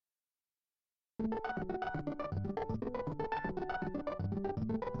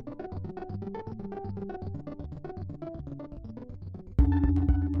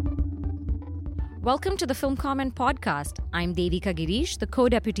Welcome to the Film Comment podcast. I'm Devika Girish, the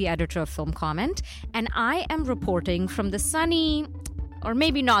co-deputy editor of Film Comment, and I am reporting from the sunny, or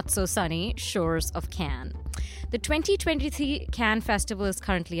maybe not so sunny, shores of Cannes. The 2023 Cannes Festival is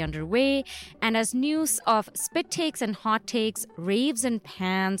currently underway, and as news of spit takes and hot takes, raves and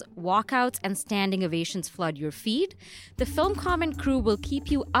pans, walkouts and standing ovations flood your feed, the Film Comment crew will keep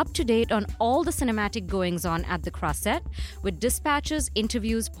you up to date on all the cinematic goings-on at the Croisette with dispatches,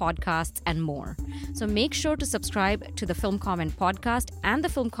 interviews, podcasts, and more. So make sure to subscribe to the Film Comment podcast and the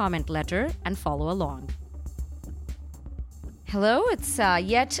Film Comment letter and follow along. Hello, it's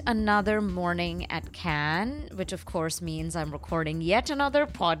yet another morning at Cannes, which of course means I'm recording yet another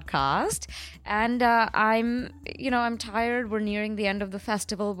podcast. And I'm tired. We're nearing the end of the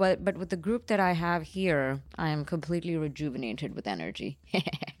festival, but with the group that I have here, I am completely rejuvenated with energy.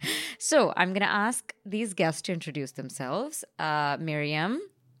 So I'm going to ask these guests to introduce themselves. Miriam.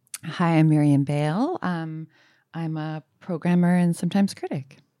 Hi, I'm Miriam Bale. I'm a programmer and sometimes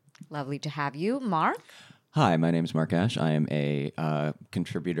critic. Lovely to have you. Mark. Hi, my name is Mark Asch. I am a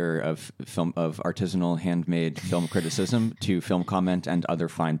contributor of artisanal handmade film criticism to Film Comment and other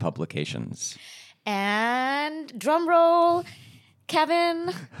fine publications. And drum roll,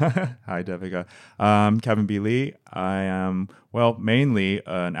 Kevin. Hi, Devika. Kevin B. Lee. I am, mainly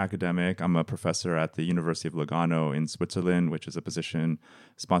an academic. I'm a professor at the University of Lugano in Switzerland, which is a position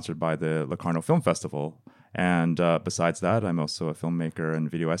sponsored by the Locarno Film Festival. And besides that, I'm also a filmmaker and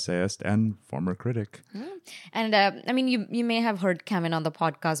video essayist and former critic. And you may have heard Kevin on the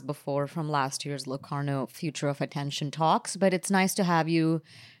podcast before from last year's Locarno Future of Attention talks, but it's nice to have you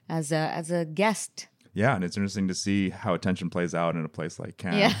as a guest. Yeah, and it's interesting to see how attention plays out in a place like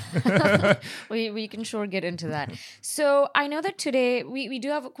Cannes. Yeah, we can sure get into that. So I know that today we do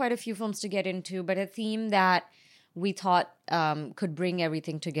have quite a few films to get into, but a theme that we thought could bring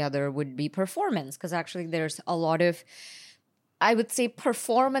everything together would be performance, because actually there's a lot of, I would say,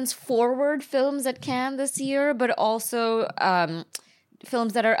 performance-forward films at Cannes this year, but also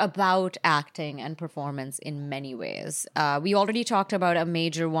films that are about acting and performance in many ways. We already talked about a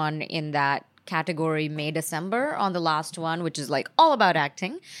major one in that category May-December on the last one, which is like all about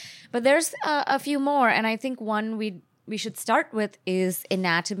acting. But there's a few more, and I think one we should start with is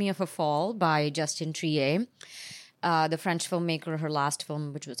Anatomy of a Fall by Justine Triet. The French filmmaker, her last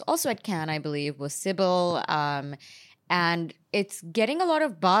film, which was also at Cannes, I believe, was Sibyl. And it's getting a lot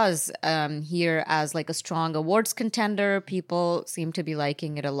of buzz here as like a strong awards contender. People seem to be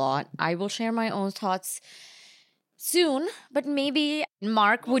liking it a lot. I will share my own thoughts soon, but maybe,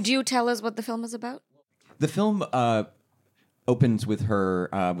 Mark, would you tell us what the film is about? The film opens with her,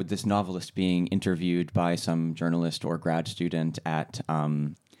 with this novelist being interviewed by some journalist or grad student at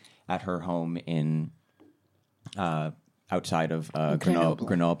her home in outside of Grenoble,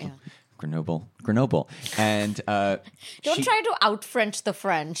 and don't try to out-French the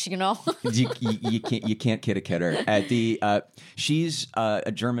French, you know. you can't kid a kidder. She's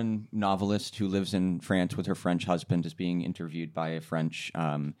a German novelist who lives in France with her French husband, is being interviewed by a French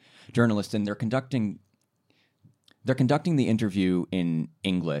journalist, and they're conducting the interview in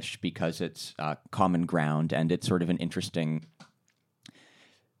English because it's common ground, and it's sort of an interesting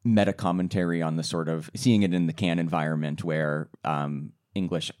meta commentary on the sort of seeing it in the Cannes environment where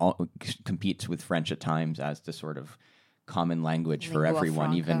English competes with French at times as the sort of common language for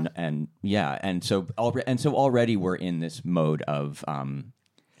everyone, franca. And so already we're in this mode of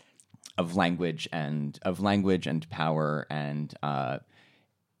language and power and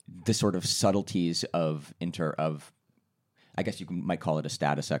the sort of subtleties of I guess might call it a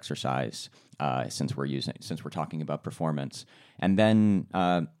status exercise, since we're talking about performance, and then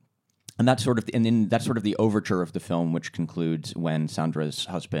that's sort of the overture of the film, which concludes when Sandra's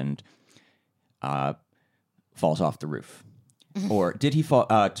husband falls off the roof, or did he fall?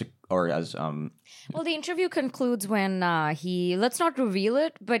 Well, the interview concludes when let's not reveal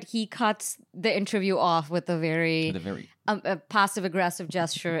it, but he cuts the interview off with a very passive-aggressive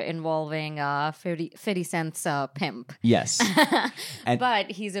gesture involving 50 Cent's pimp. Yes.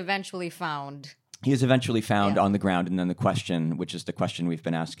 But he's eventually found. He is eventually found on the ground, and then the question, which is the question we've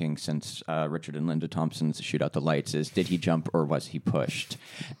been asking since Richard and Linda Thompson's Shoot Out the Lights, is: did he jump or was he pushed?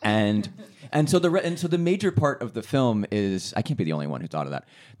 And so the major part of the film is, I can't be the only one who thought of that.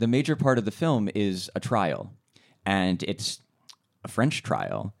 The major part of the film is a trial, and it's a French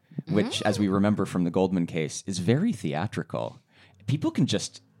trial, which, as we remember from the Goldman case, is very theatrical. People can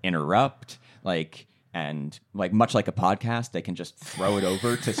just interrupt, like. and like much like a podcast, they can just throw it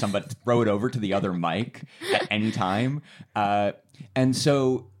over to somebody, throw it over to the other mic at any time. And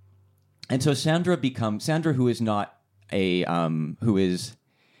so Sandra, who is not a who has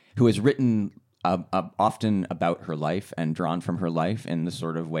written often about her life and drawn from her life in the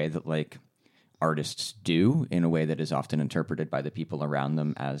sort of way that like artists do, in a way that is often interpreted by the people around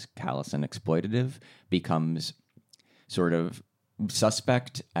them as callous and exploitative, becomes sort of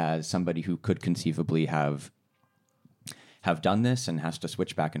suspect as somebody who could conceivably have done this, and has to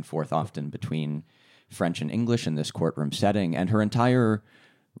switch back and forth often between French and English in this courtroom setting. And her entire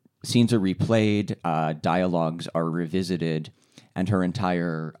scenes are replayed, dialogues are revisited, and her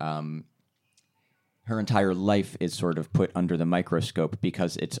entire life is sort of put under the microscope,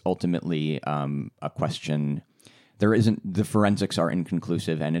 because it's ultimately a question. The forensics are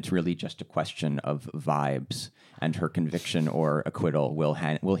inconclusive, and it's really just a question of vibes, and her conviction or acquittal will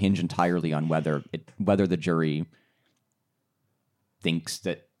hinge entirely on whether the jury thinks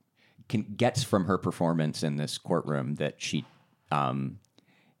gets from her performance in this courtroom that she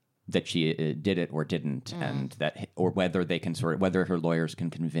did it or didn't, and whether her lawyers can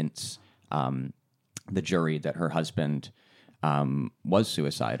convince the jury that her husband was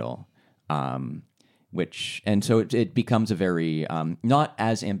suicidal. So it becomes a very not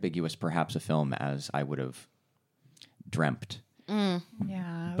as ambiguous, perhaps, a film as I would have dreamt.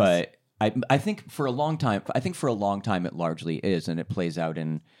 Yeah, but I think for a long time, it largely is, and it plays out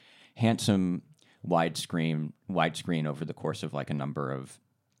in handsome widescreen over the course of like a number of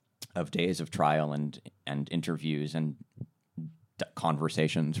days of trial and interviews and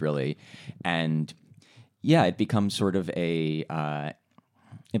conversations, really. And yeah, it becomes sort of an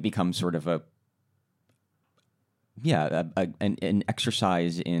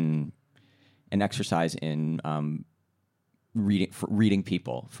exercise in reading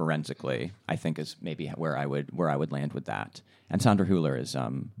people forensically, I think, is maybe where I would land with that. And Sandra Hüller is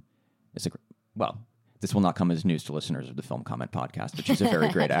this will not come as news to listeners of the Film Comment podcast, but she's a very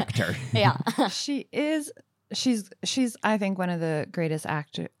great actor. Yeah. She is. She's I think one of the greatest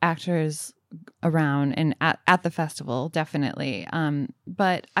actors around, and at the festival, definitely.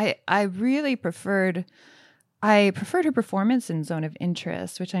 But I really preferred her performance in Zone of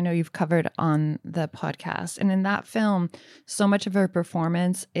Interest, which I know you've covered on the podcast. And in that film, so much of her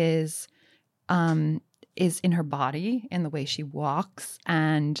performance is in her body, in the way she walks,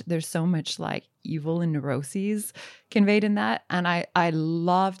 and there's so much like evil and neuroses conveyed in that. And I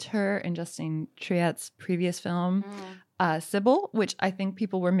loved her in Justine Triet's previous film, Sybil, which I think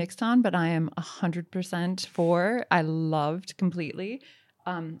people were mixed on, but I am 100% for. I loved completely.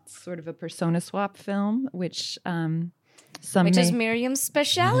 Sort of a persona swap film, which is Miriam's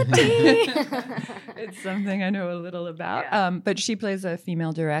specialty. It's something I know a little about. Yeah. But she plays a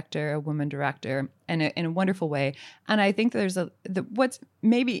female director, a woman director, in a wonderful way. And I think there's what's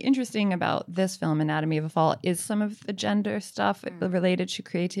maybe interesting about this film, Anatomy of a Fall, is some of the gender stuff related to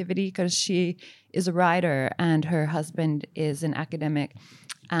creativity, because she is a writer and her husband is an academic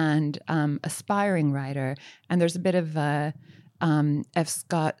and aspiring writer. And there's a bit of a F.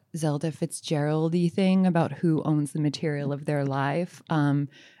 Scott Zelda Fitzgerald-y thing about who owns the material of their life.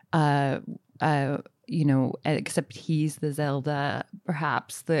 Except he's the Zelda,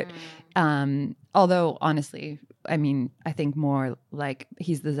 perhaps. Although, honestly, I mean, I think more like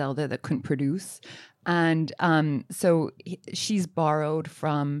he's the Zelda that couldn't produce. And so she's borrowed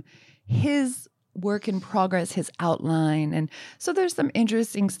from his work in progress, his outline. And so there's some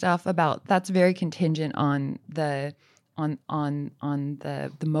interesting stuff about that's very contingent on the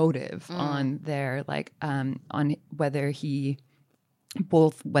motive, on their on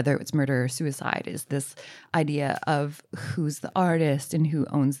whether it's murder or suicide, is this idea of who's the artist and who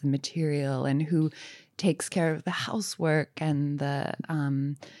owns the material and who takes care of the housework and the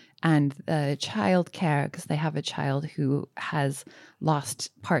child care, because they have a child who has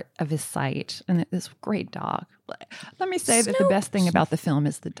lost part of his sight, and this great dog. Let me say that the best thing about the film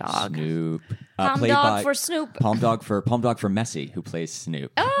is the dog. Snoop. Palm dog for Snoop. Palm dog for Messi, who plays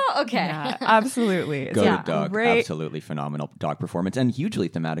Snoop. Oh, okay. Yeah, absolutely. Goated dog. Great. Absolutely phenomenal dog performance, and hugely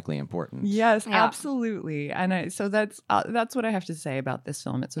thematically important. Yes, absolutely. And so that's what I have to say about this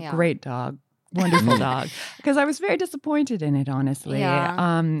film. It's a great dog. Wonderful dog. Because I was very disappointed in it, honestly.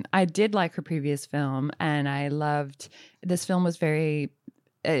 Yeah. I did like her previous film, and I loved this film. Was very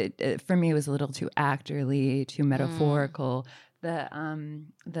for me, it was a little too actorly, too metaphorical.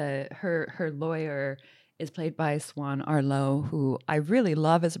 Her lawyer is played by Swan Arlo, who I really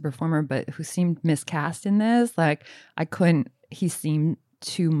love as a performer, but who seemed miscast in this. He seemed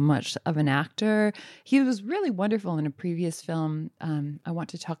too much of an actor. He was really wonderful in a previous film. I want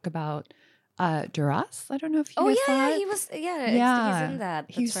to talk about Duras. I don't know if you Oh guys yeah, saw yeah, it. he was. Yeah, he's in that.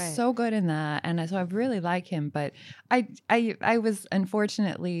 That's He's right. so good in that, and so I really like him. But I was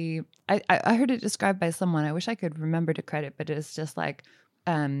unfortunately I heard it described by someone. I wish I could remember to credit, but it's just like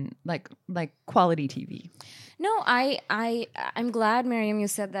quality TV. No, I'm glad, Miriam, you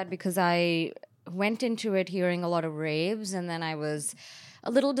said that, because I went into it hearing a lot of raves, and then I was a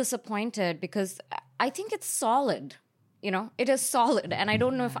little disappointed because I think it's solid. You know, it is solid, and I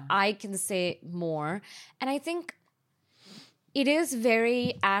don't know if I can say more. And I think it is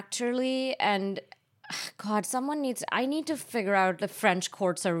very actorly, and God, I need to figure out if French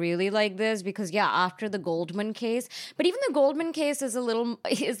courts are really like this, because after the Goldman case, but even the Goldman case is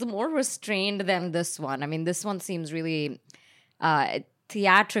more restrained than this one. I mean, this one seems really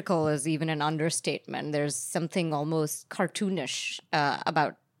theatrical is even an understatement. There's something almost cartoonish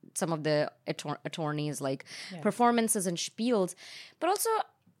about some of the attorneys, like performances and spiels. But also,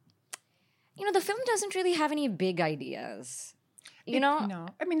 the film doesn't really have any big ideas. No,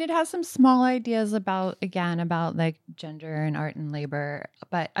 I mean, it has some small ideas about like gender and art and labor,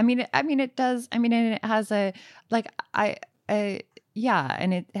 but and it has and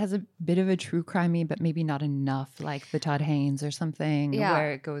it has a bit of a true crimey, but maybe not enough, like the Todd Haynes or something,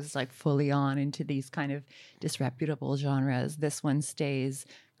 where it goes like fully on into these kind of disreputable genres. This one stays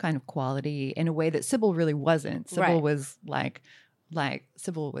kind of quality in a way that Sybil really wasn't. Sybil was like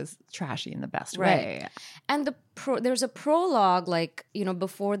Sybil was trashy in the best way. And there's a prologue,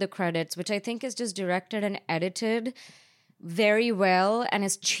 before the credits, which I think is just directed and edited very well and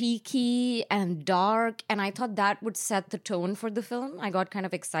is cheeky and dark, and I thought that would set the tone for the film. I got kind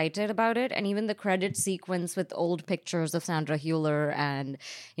of excited about it, and even the credit sequence with old pictures of Sandra Hüller and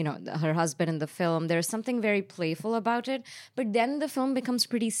her husband in the film, there's something very playful about it. But then the film becomes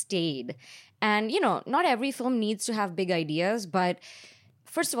pretty staid, and not every film needs to have big ideas, but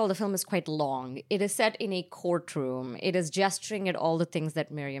first of all, the film is quite long. It is set in a courtroom. It is gesturing at all the things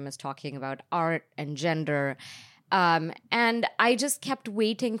that Miriam is talking about, art and gender. And I just kept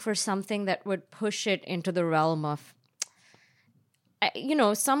waiting for something that would push it into the realm of,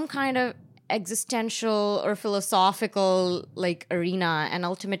 some kind of existential or philosophical arena. And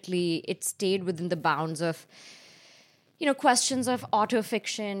ultimately, it stayed within the bounds of, questions of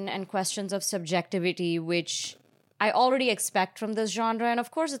autofiction and questions of subjectivity, which I already expect from this genre. And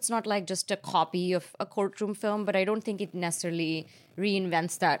of course, it's not like just a copy of a courtroom film, but I don't think it necessarily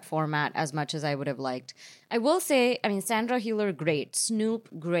reinvents that format as much as I would have liked. I will say, Sandra Hüller, great. Snoop,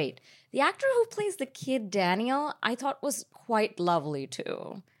 great. The actor who plays the kid, Daniel, I thought was quite lovely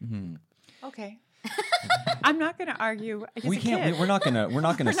too. Mm-hmm. Okay. I'm not going to argue. We can't. We're not going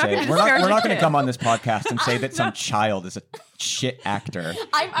to say. We're not going to come on this podcast and say that some child is a shit actor.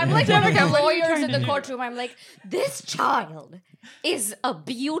 I'm like one of the lawyers in the courtroom. I'm like, this child is a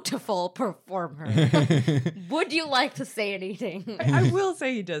beautiful performer. Would you like to say anything? I will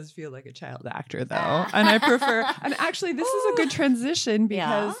say he does feel like a child actor, though, and I prefer. And actually, this is a good transition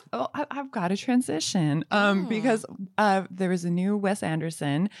because I've got a transition because there was a new Wes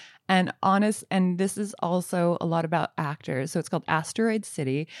Anderson. And this is also a lot about actors. So it's called Asteroid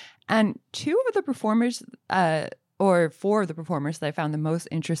City. And four of the performers that I found the most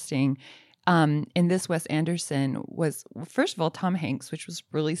interesting in this Wes Anderson was, first of all, Tom Hanks, which was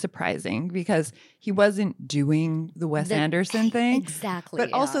really surprising because he wasn't doing the Wes Anderson thing. Exactly.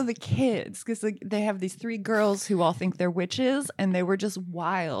 But also the kids, because they have these three girls who all think they're witches, and they were just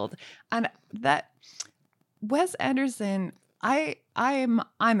wild. And that Wes Anderson... I'm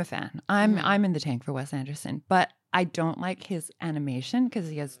a fan. I'm in the tank for Wes Anderson, but I don't like his animation because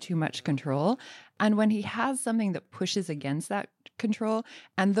he has too much control. And when he has something that pushes against that control,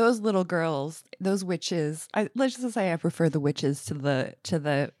 and those little girls, those witches, let's just say I prefer the witches to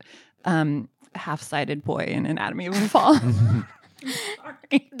the half-sided boy in Anatomy of a Fall.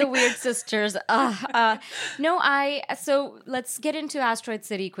 The weird sisters. So let's get into Asteroid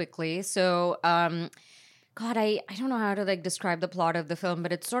City quickly. So, God, I don't know how to describe the plot of the film,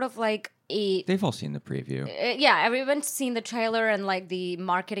 but it's sort of like They've all seen the preview. Everyone's seen the trailer and the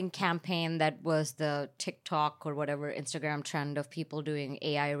marketing campaign that was the TikTok or whatever Instagram trend of people doing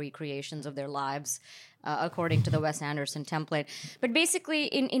AI recreations of their lives, according to the Wes Anderson template. But basically,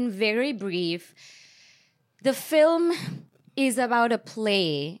 in very brief, the film is about a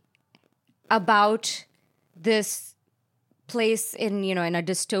play about this place in a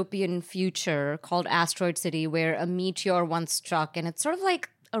dystopian future called Asteroid City, where a meteor once struck, and it's sort of like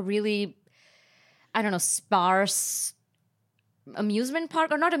a really, sparse amusement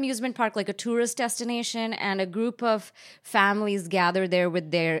park, or not amusement park, like a tourist destination, and a group of families gather there with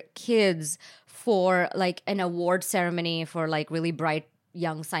their kids for an award ceremony for really bright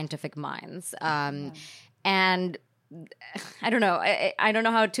young scientific minds. And I don't know. I don't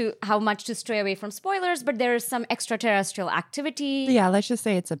know how much to stray away from spoilers, but there is some extraterrestrial activity. Yeah, let's just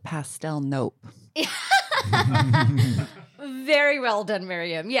say it's a pastel nope. Very well done,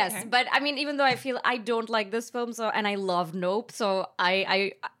 Miriam. Yes, okay. But I mean, even though I don't like this film, and I love Nope, so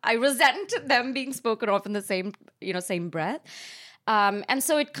I resent them being spoken of in the same breath. And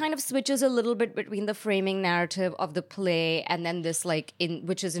so it kind of switches a little bit between the framing narrative of the play and then this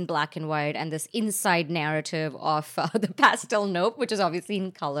which is in black and white, and this inside narrative of the pastel Nope, which is obviously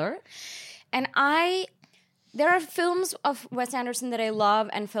in color. And there are films of Wes Anderson that I love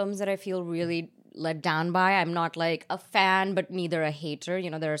and films that I feel really let down by. I'm not like a fan, but neither a hater.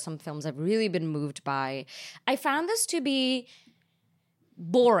 There are some films I've really been moved by. I found this to be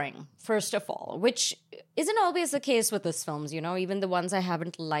boring, first of all, which isn't always the case with his films, even the ones I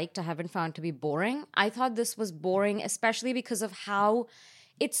haven't liked, I haven't found to be boring. I thought this was boring, especially because of how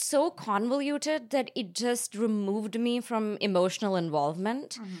it's so convoluted that it just removed me from emotional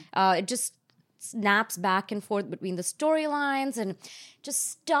involvement. It just snaps back and forth between the storylines and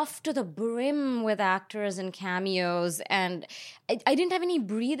just stuffed to the brim with actors and cameos, and I didn't have any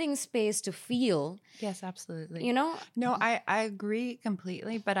breathing space to feel. Yes, absolutely. No, I agree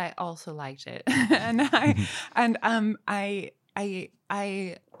completely, but I also liked it. I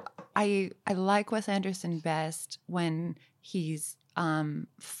like Wes Anderson best when he's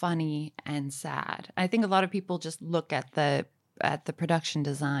funny and sad. I think a lot of people just look at the production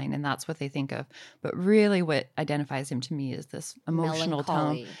design and that's what they think of, but really what identifies him to me is this emotional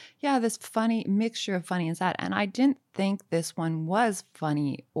tone. Yeah, this funny mixture of funny and sad, and I didn't think this one was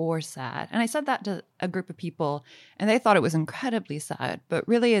funny or sad, and I said that to a group of people and they thought it was incredibly sad, but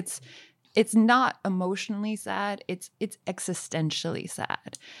really it's not emotionally sad, it's existentially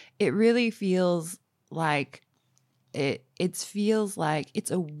sad. It really feels like it feels like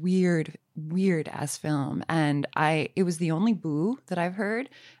it's a weird ass film, and it was the only boo that I've heard.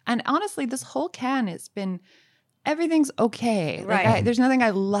 And honestly, this whole can, everything's okay. Right. Like there's nothing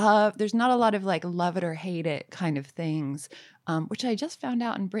I love. There's not a lot of like love it or hate it kind of things, which I just found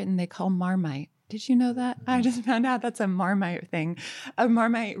out in Britain they call Marmite. Did you know that? I just found out that's a Marmite thing, a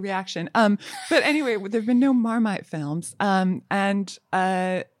Marmite reaction. But anyway, there've been no Marmite films, but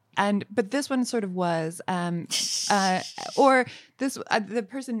this one sort of was, or this the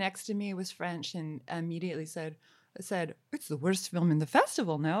person next to me was French and immediately said it's the worst film in the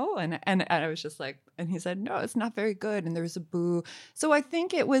festival, no? And I was just like, and he said no, it's not very good, and there was a boo. So I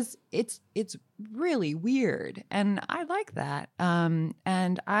think it's really weird, and I like that.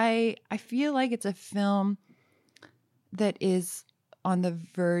 And I feel like it's a film that is on the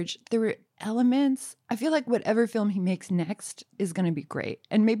verge. There were elements. I feel like whatever film he makes next is going to be great.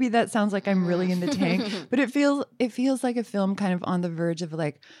 And maybe that sounds like I'm really in the tank, but it feels like a film kind of on the verge of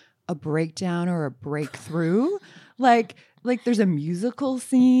like a breakdown or a breakthrough. Like there's a musical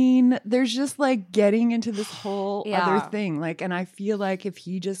scene. There's just like getting into this whole other thing. Like, and I feel like if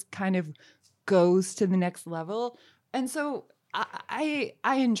he just kind of goes to the next level. And so I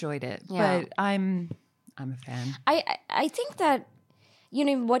enjoyed it, but I'm a fan. I think that,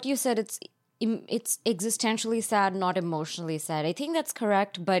 what you said, it's existentially sad, not emotionally sad. I think that's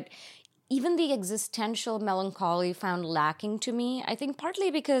correct, but even the existential melancholy found lacking to me. I think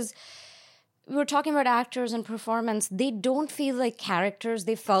partly because we were talking about actors and performance, they don't feel like characters,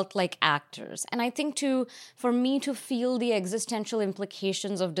 they felt like actors. And I think for me to feel the existential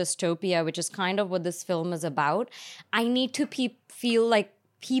implications of dystopia, which is kind of what this film is about, I need to feel like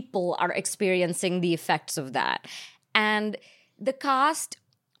people are experiencing the effects of that. And the cast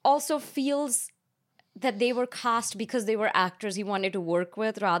also feels that they were cast because they were actors he wanted to work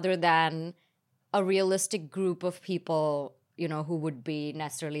with rather than a realistic group of people, who would be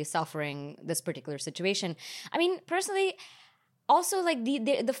necessarily suffering this particular situation. I mean, personally, also like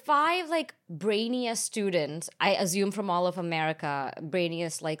the five like brainiest students, I assume from all of America,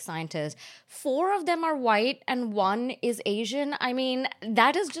 brainiest like scientists, 4 of them are white and 1 is Asian. I mean,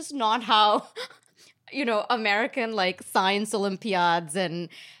 that is just not how American like science Olympiads and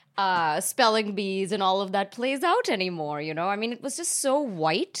spelling bees and all of that plays out anymore, I mean, it was just so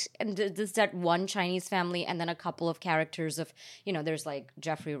white, and there's that one Chinese family and then a couple of characters of, there's like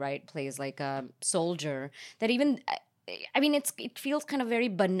Jeffrey Wright plays like a soldier that even, I mean, it feels kind of very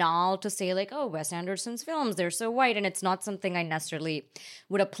banal to say like, oh, Wes Anderson's films, they're so white, and it's not something I necessarily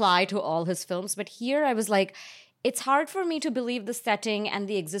would apply to all his films. But here I was like, it's hard for me to believe the setting and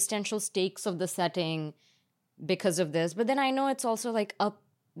the existential stakes of the setting because of this. But then I know it's also like a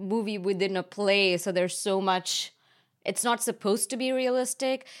movie within a play, so there's so much, it's not supposed to be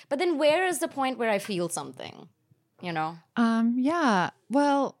realistic. But then where is the point where I feel something? you know? Yeah.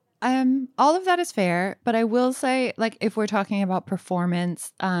 Well, all of that is fair, but I will say, like, if we're talking about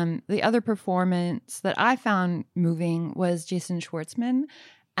performance, the other performance that I found moving was Jason Schwartzman.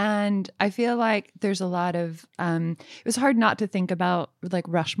 And I feel like there's a lot of, it was hard not to think about like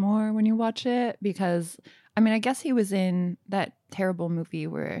Rushmore when you watch it, because I mean, I guess he was in that terrible movie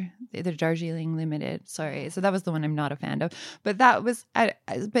where the Darjeeling Limited. Sorry, so that was the one I'm not a fan of. But that was,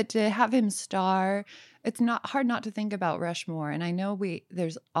 but to have him star, it's not hard not to think about Rushmore. And I know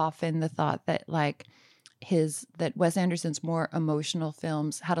there's often the thought that like that Wes Anderson's more emotional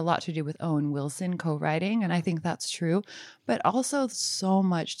films had a lot to do with Owen Wilson co-writing, and I think that's true, but also so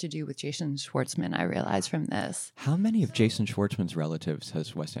much to do with Jason Schwartzman, I realized from this. How many of Jason Schwartzman's relatives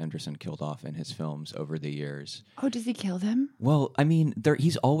has Wes Anderson killed off in his films over the years? Oh, does he kill them? Well, I mean,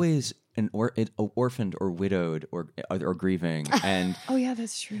 he's always orphaned or widowed or grieving, and oh yeah,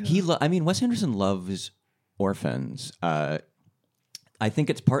 that's true. I mean, Wes Anderson loves orphans. I think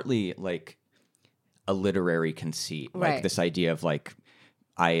it's partly like a literary conceit, Right. like this idea of like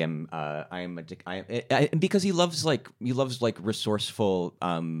because he loves resourceful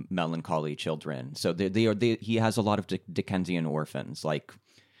melancholy children. So he has a lot of Dickensian orphans, like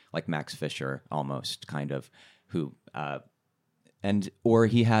Max Fisher, almost kind of, who and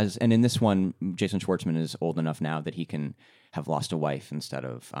in this one, Jason Schwartzman is old enough now that he can have lost a wife instead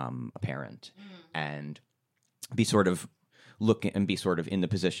of a parent, and be sort of in the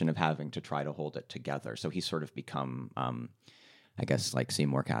position of having to try to hold it together. So he's sort of become, I guess, like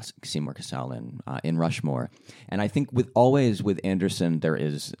Seymour Cassel in Rushmore. And I think with Anderson, there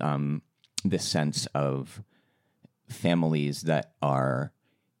is this sense of families that are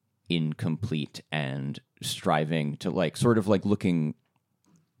incomplete and striving to like sort of like looking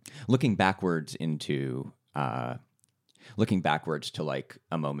backwards into to like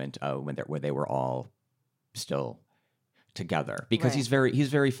a moment where they were all still together, because Right. he's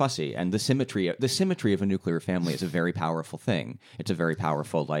very fussy, and the symmetry of a nuclear family is a very powerful thing. It's a very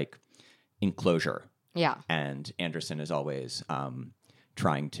powerful like enclosure, Yeah. and Anderson is always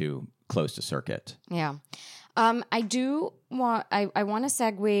trying to close the circuit. Yeah. I want to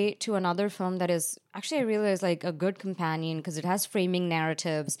segue to another film that is actually, I realize, like a good companion because it has framing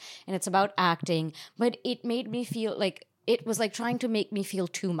narratives and it's about acting, but it made me feel like it was like trying to make me feel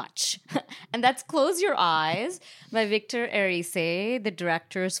too much. And that's Close Your Eyes by Victor Erice, the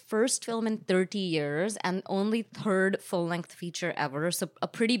director's first film in 30 years and only third full-length feature ever. So a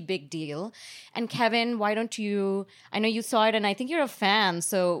pretty big deal. And Kevin, why don't you, I know you saw it and I think you're a fan,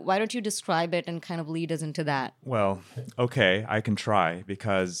 so why don't you describe it and kind of lead us into that? Well, okay, I can try,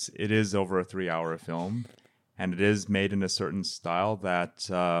 because it is over a 3-hour film, and it is made in a certain style that,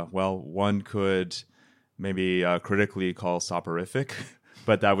 one could maybe critically call soporific,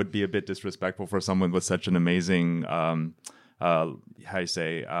 but that would be a bit disrespectful for someone with such an amazing,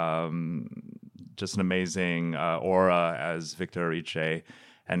 just an amazing aura as Victor Erice,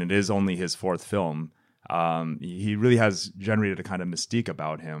 and it is only his fourth film. He really has generated a kind of mystique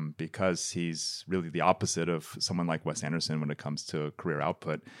about him, because he's really the opposite of someone like Wes Anderson when it comes to career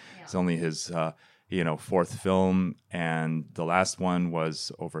output. Yeah. It's only his fourth film, and the last one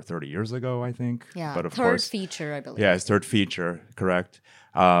was over 30 years ago, I think. Yeah, but of third course, feature, I believe. Yeah, his third feature, correct.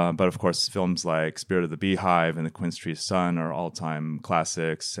 But of course, films like Spirit of the Beehive and The Quince Tree Sun are all-time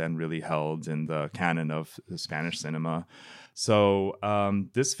classics and really held in the canon of Spanish cinema. So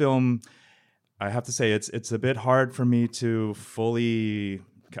this film, I have to say, it's a bit hard for me to fully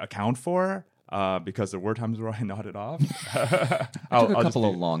account for. Because there were times where I nodded off. I took a couple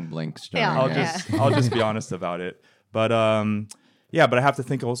of long blinks. Yeah. I'll just be honest about it. But but I have to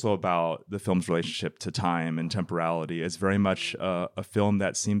think also about the film's relationship to time and temporality. It's very much a film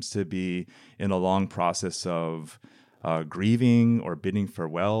that seems to be in a long process of grieving or bidding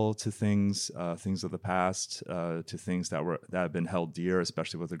farewell to things of the past, to things that have been held dear,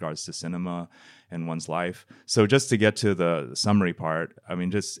 especially with regards to cinema and one's life. So just to get to the summary part, I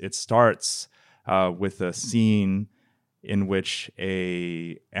mean, it starts with a scene in which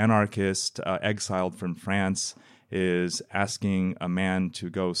a anarchist exiled from France is asking a man to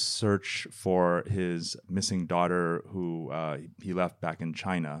go search for his missing daughter who he left back in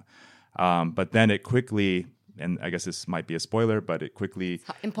China. But then it quickly, and I guess this might be a spoiler, but it quickly...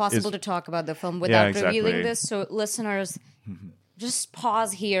 Impossible to talk about the film without exactly. revealing this. So listeners, just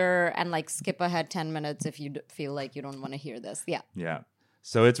pause here and like skip ahead 10 minutes if you feel like you don't want to hear this. Yeah. Yeah.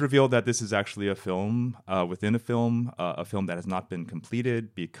 So it's revealed that this is actually a film within a film that has not been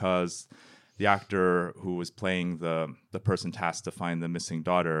completed, because the actor who was playing the person tasked to find the missing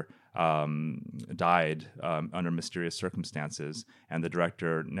daughter died under mysterious circumstances, and the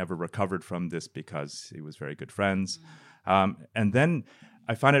director never recovered from this because he was very good friends. And then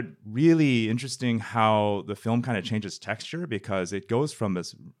I find it really interesting how the film kind of changes texture, because it goes from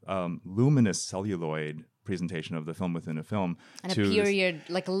this luminous celluloid presentation of the film within a film And to a period,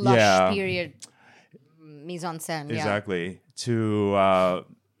 like a lush period mise en scène. exactly, to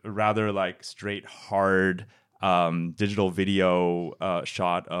rather like straight, hard digital video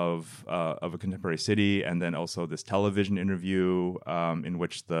shot of a contemporary city, and then also this television interview in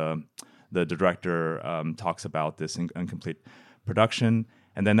which the director talks about this incomplete production,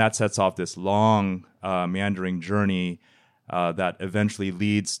 and then that sets off this long meandering journey that eventually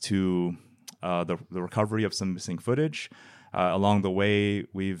leads to the recovery of some missing footage. Along the way,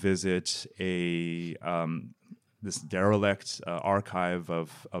 we visit this derelict archive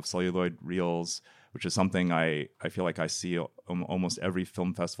of celluloid reels, which is something I feel like I see almost every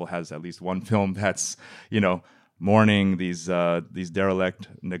film festival has at least one film that's, mourning these derelict,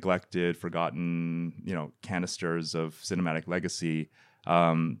 neglected, forgotten, canisters of cinematic legacy.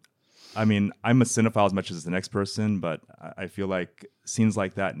 I mean, I'm a cinephile as much as the next person, but I feel like scenes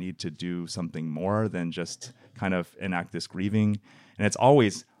like that need to do something more than just kind of enact this grieving. And it's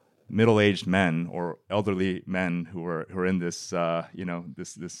always middle-aged men or elderly men who are in this,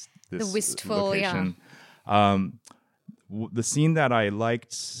 this The wistful, location. The scene that I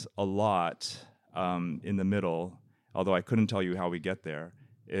liked a lot in the middle, although I couldn't tell you how we get there,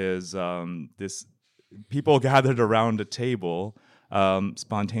 is this people gathered around a table,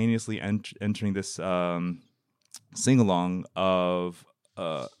 spontaneously entering this sing-along of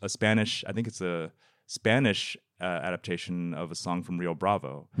a Spanish, I think it's a Spanish adaptation of a song from Rio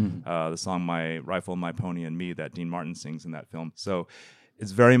Bravo, the song "My Rifle, My Pony and Me" that Dean Martin sings in that film. So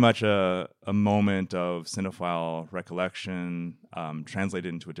it's very much a moment of cinephile recollection,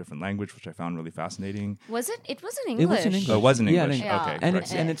 translated into a different language, which I found really fascinating. Was it? It was in English. It was in English. Oh, it was in English. Yeah. Okay, And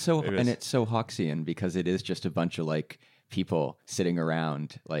correct. it's so Hawksian, because it is just a bunch of like people sitting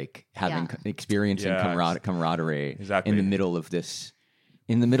around, like having experiencing camaraderie Exactly. in the middle of this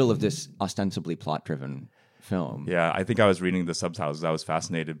ostensibly plot-driven film. Yeah, I think I was reading the subtitles. I was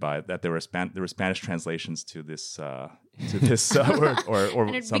fascinated by that. There were Spanish translations to this or And it some,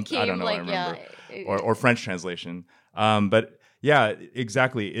 I don't know. became, I remember or French translation. But yeah,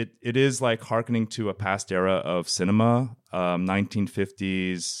 exactly. It is like hearkening to a past era of cinema,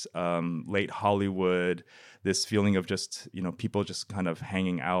 1950s, late Hollywood. This feeling of just people just kind of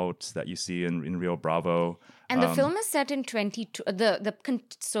hanging out that you see in Rio Bravo. And the film is set in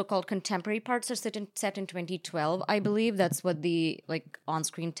so-called contemporary parts are set in 2012, I believe. That's what the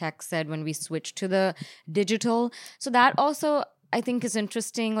on-screen text said when we switched to the digital. So that also I think is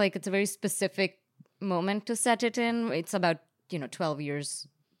interesting. Like, it's a very specific moment to set it in. It's about 12 years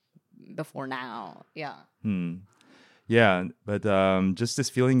before now. Yeah. Yeah, but just this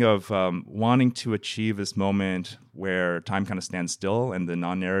feeling of wanting to achieve this moment where time kind of stands still and the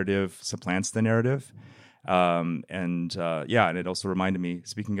non-narrative supplants the narrative. And it also reminded me,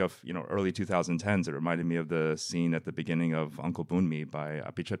 speaking of early 2010s, it reminded me of the scene at the beginning of Uncle Boonmi by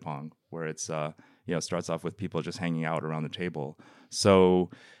Apichatpong, where it's starts off with people just hanging out around the table. So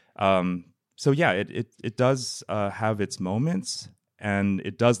it does have its moments, and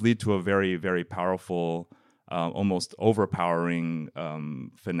it does lead to a very, very powerful, almost overpowering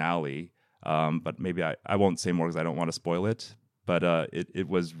finale. But maybe I won't say more because I don't want to spoil it. But it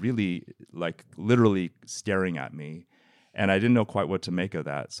was really literally staring at me, and I didn't know quite what to make of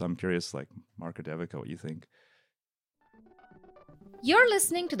that. So I'm curious, Mark or Devika, what you think. You're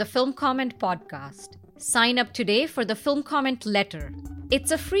listening to the Film Comment Podcast. Sign up today for the Film Comment Letter.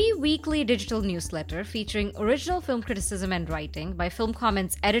 It's a free weekly digital newsletter featuring original film criticism and writing by Film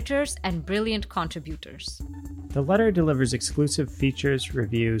Comment's editors and brilliant contributors. The letter delivers exclusive features,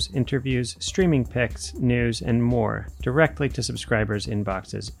 reviews, interviews, streaming picks, news, and more directly to subscribers'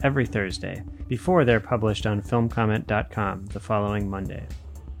 inboxes every Thursday before they're published on filmcomment.com the following Monday.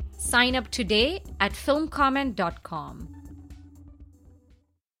 Sign up today at filmcomment.com.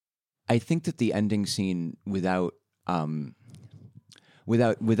 I think that the ending scene, without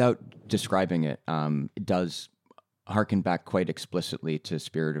describing it, does harken back quite explicitly to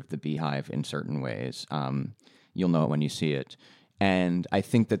Spirit of the Beehive in certain ways. You'll know it when you see it, and I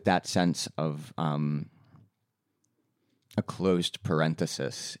think that sense of a closed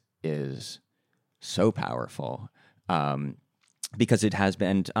parenthesis is so powerful, because it has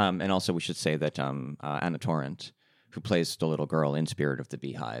been. And also, we should say that Anna Torrent, who plays the little girl in Spirit of the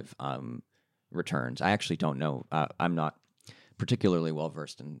Beehive, returns. I actually don't know. I'm not particularly well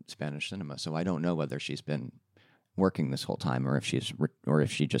versed in Spanish cinema, so I don't know whether she's been working this whole time or if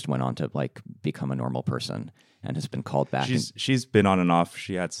she just went on to like become a normal person and has been called back. She's been on and off.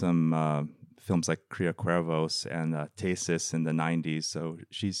 She had some films like Cria Cuervos and Tesis in the 90s, so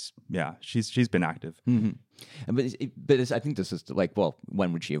she's been active. Mm-hmm. But I think this is like, well,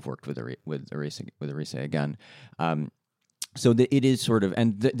 when would she have worked with Arise again? So it is sort of,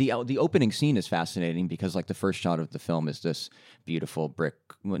 and the opening scene is fascinating because like the first shot of the film is this beautiful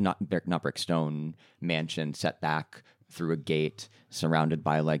not brick stone mansion set back through a gate surrounded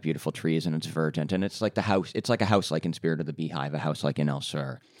by like beautiful trees, and it's verdant, and it's like a house like in Spirit of the Beehive, a house like in El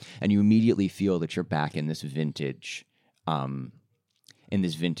Sur, and you immediately feel that you're back in this vintage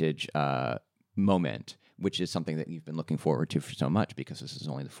moment, which is something that you've been looking forward to for so much because this is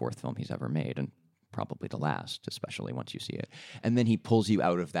only the fourth film he's ever made, and probably the last, especially once you see it. And then he pulls you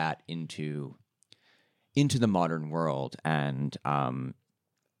out of that into the modern world and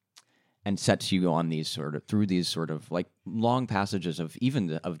sets you on through these sort of like long passages of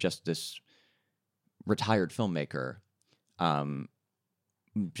just this retired filmmaker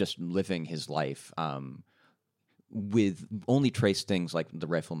just living his life with only trace things like The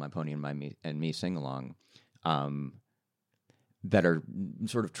Rifle, My Pony, and Me Sing Along that are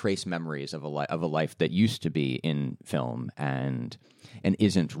sort of trace memories of a life that used to be in film and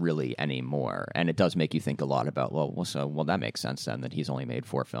isn't really anymore. And it does make you think a lot about, well, that makes sense then that he's only made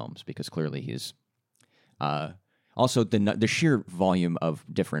 4 films, because clearly he's also the sheer volume of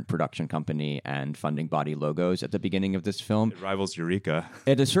different production company and funding body logos at the beginning of this film. It rivals Eureka.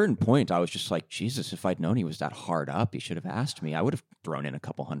 At a certain point, I was just like, Jesus, if I'd known he was that hard up, he should have asked me. I would have thrown in a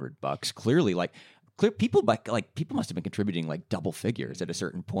couple $100. Clearly, people must have been contributing like double figures at a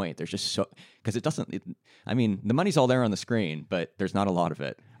certain point. There's just because the money's all there on the screen, but there's not a lot of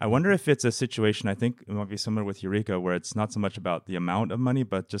it. I wonder if it's a situation, I think it might be similar with Eureka, where it's not so much about the amount of money,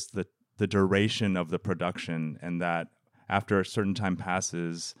 but just the duration of the production, and that after a certain time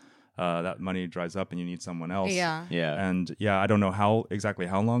passes, that money dries up and you need someone else. Yeah. And I don't know how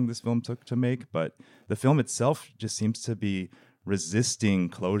long this film took to make, but the film itself just seems to be resisting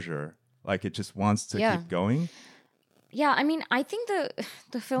closure. Like it just wants to keep going. Yeah, I mean, I think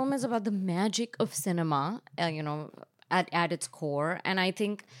the film is about the magic of cinema, at its core. And I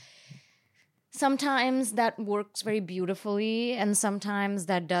think sometimes that works very beautifully, and sometimes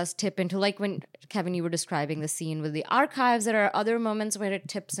that does tip into, like when, Kevin, you were describing the scene with the archives, there are other moments where it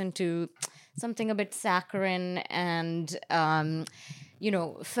tips into something a bit saccharine and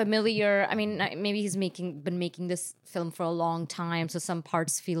familiar. I mean, maybe he's been making this film for a long time, so some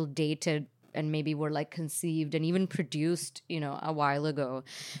parts feel dated and maybe were like conceived and even produced, a while ago.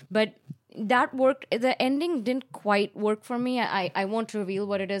 But that worked. The ending didn't quite work for me. I won't reveal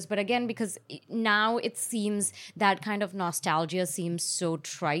what it is, but again, because now it seems that kind of nostalgia seems so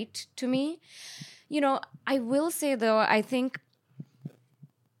trite to me. I will say though, I think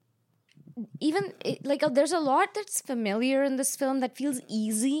there's a lot that's familiar in this film that feels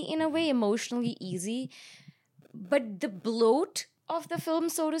easy in a way, emotionally easy, but the bloat of the film,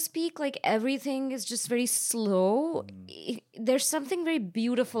 so to speak, like everything is just very slow. There's something very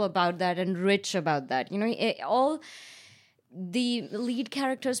beautiful about that and rich about that. All the lead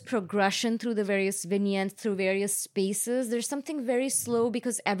character's progression through the various vignettes, through various spaces, there's something very slow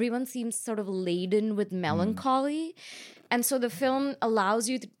because everyone seems sort of laden with melancholy. And so the film allows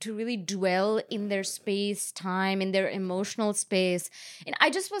you to really dwell in their space, time, in their emotional space. And I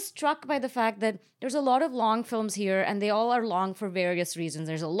just was struck by the fact that there's a lot of long films here, and they all are long for various reasons.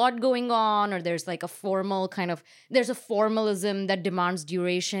 There's a lot going on, or there's like there's a formalism that demands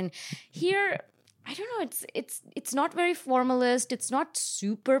duration. Here, I don't know, it's not very formalist. It's not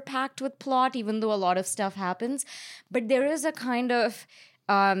super packed with plot, even though a lot of stuff happens. But there is a kind of...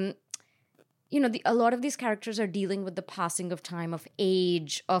 a lot of these characters are dealing with the passing of time, of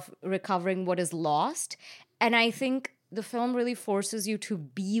age, of recovering what is lost. And I think the film really forces you to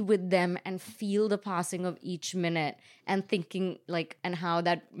be with them and feel the passing of each minute and thinking and how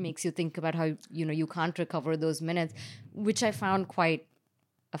that makes you think about how, you can't recover those minutes, which I found quite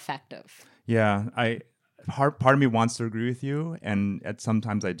effective. Yeah, part of me wants to agree with you. And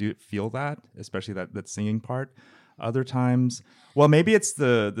sometimes I do feel that, especially that singing part. Other times, well, maybe it's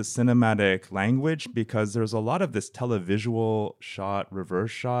the cinematic language, because there's a lot of this televisual shot, reverse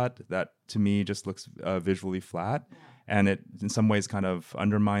shot, that to me just looks visually flat. And it in some ways kind of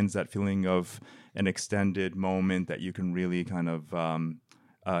undermines that feeling of an extended moment that you can really kind of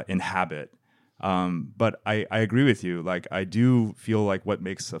inhabit. But I agree with you. Like, I do feel like what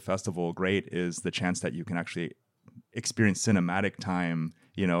makes a festival great is the chance that you can actually experience cinematic time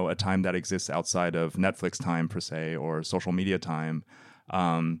a time that exists outside of Netflix time per se or social media time,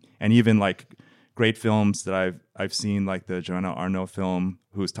 and even like great films that I've seen, like the Joanna Arno film,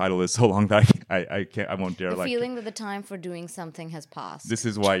 whose title is so long that I won't dare. The feeling that the time for doing something has passed. This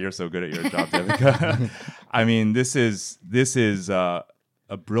is why you're so good at your job, Devika. I mean, this is a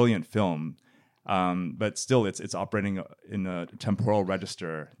brilliant film, but still, it's operating in a temporal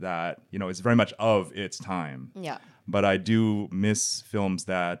register that is very much of its time. Yeah. But I do miss films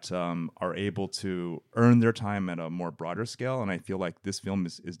that are able to earn their time at a more broader scale, and I feel like this film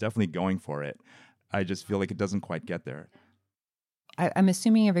is definitely going for it. I just feel like it doesn't quite get there. I'm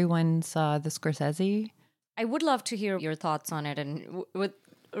assuming everyone saw the Scorsese. I would love to hear your thoughts on it, and with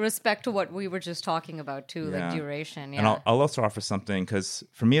respect to what we were just talking about too, like duration. Yeah. And I'll also offer something, because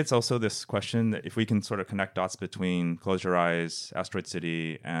for me, it's also this question that if we can sort of connect dots between Close Your Eyes, Asteroid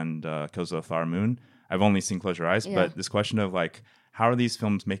City, and Killers of the Flower Moon. I've only seen Close Your Eyes, but this question of like, how are these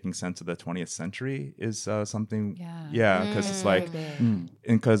films making sense of the 20th century is something. Yeah, because it's like, and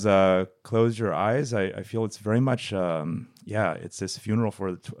because Close Your Eyes, I feel it's very much, it's this funeral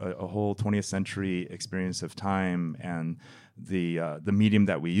for a whole 20th century experience of time and the medium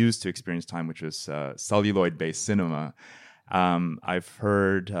that we use to experience time, which is celluloid-based cinema. I've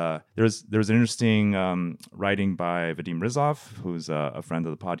heard there's an interesting writing by Vadim Rizov, who's a friend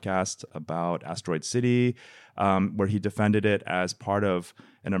of the podcast, about Asteroid City, where he defended it as part of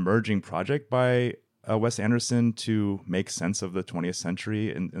an emerging project by Wes Anderson to make sense of the 20th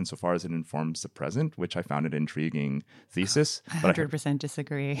century insofar as it informs the present, which I found an intriguing thesis. 100%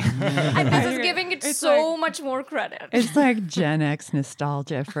 disagree. And this is giving it so much more credit. It's like Gen X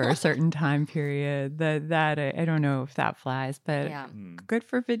nostalgia for a certain time period. That I don't know if that flies, but good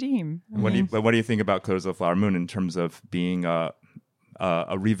for Vadim. What do you think about Killers of the Flower Moon in terms of being a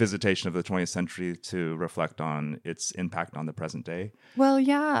revisitation of the 20th century to reflect on its impact on the present day? Well,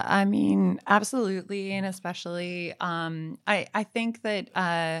 yeah, I mean, absolutely, and especially, I think that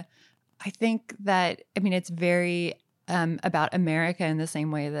it's very about America in the same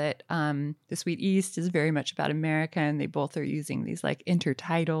way that The Sweet East is very much about America, and they both are using these like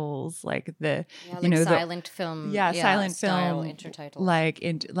intertitles, like silent film, silent film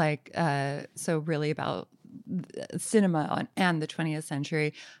intertitles, so really about cinema and the 20th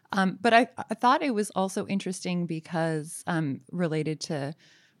century. But I thought it was also interesting because related to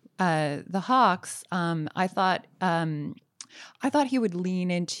the Hawks, I thought he would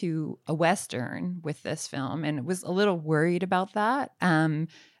lean into a Western with this film, and was a little worried about that.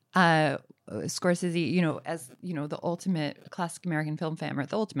 Scorsese, as the ultimate classic American film fan, or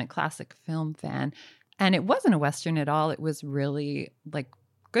the ultimate classic film fan, and it wasn't a Western at all. It was really like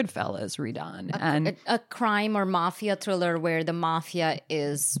Goodfellas redone, and a crime or mafia thriller where the mafia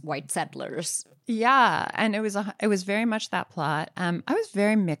is white settlers. Yeah, and it was very much that plot. I was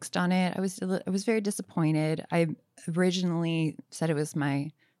very mixed on it. I was very disappointed. I originally said it was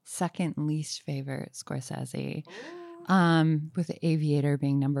my second least favorite Scorsese, with The Aviator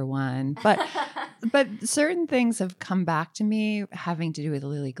being number one. But certain things have come back to me having to do with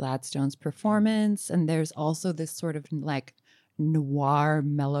Lily Gladstone's performance, and there's also this sort of like noir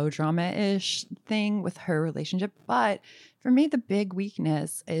melodrama-ish thing with her relationship. But for me, the big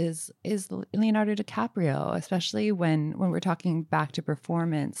weakness is Leonardo DiCaprio, especially when we're talking back to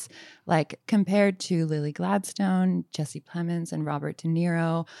performance, like compared to Lily Gladstone, Jesse Plemons, and Robert De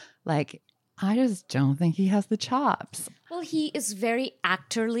Niro. Like, I just don't think he has the chops. Well, he is very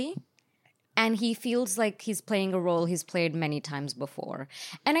actorly, and he feels like he's playing a role he's played many times before.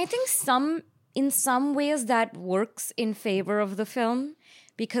 And I think in some ways that works in favor of the film,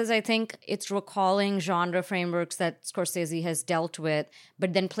 because I think it's recalling genre frameworks that Scorsese has dealt with,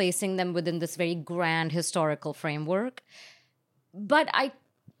 but then placing them within this very grand historical framework. But at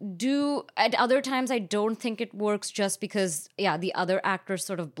other times, I don't think it works just because, the other actors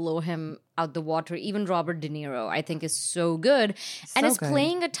sort of blow him out the water. Even Robert De Niro, I think, is so good. And is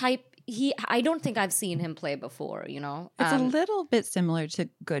playing a type I don't think I've seen him play before, It's a little bit similar to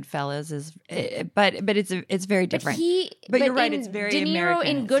Goodfellas, but it's very different. But you're right, it's very De Niro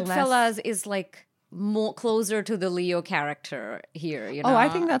American. in Goodfellas is like more closer to the Leo character here, Oh, I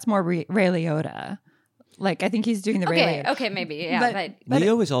think that's more Ray Liotta. Like, I think he's doing the Ray Liotta. Okay, maybe, yeah. But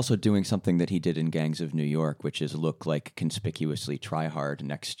Leo is also doing something that he did in Gangs of New York, which is look like conspicuously try hard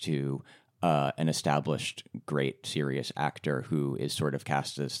next to an established, great, serious actor who is sort of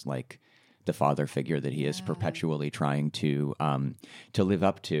cast as like the father figure that he is perpetually trying to live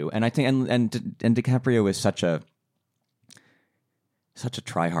up to. And I think and DiCaprio is such a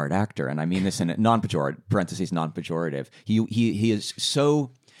try hard actor, and I mean this in a non-pejorative. He is so,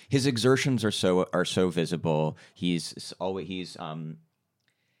 his exertions are so visible. He's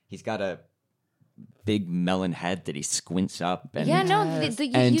he's got a big melon head that he squints up. And, Yeah, no, and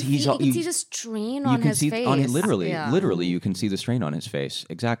you can see the strain on his face. Literally, you can see the strain on his face.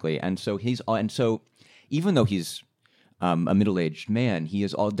 Exactly. And so even though he's a middle-aged man,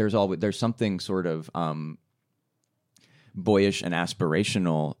 there's something sort of boyish and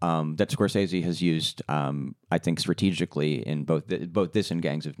aspirational that Scorsese has used, I think, strategically in both this and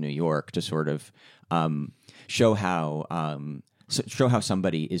Gangs of New York to sort of show how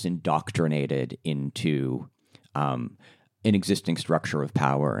somebody is indoctrinated into an existing structure of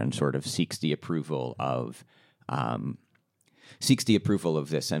power and sort of seeks the approval of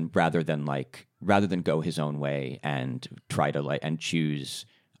this, and rather than go his own way and try to choose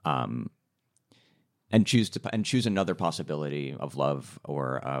another possibility of love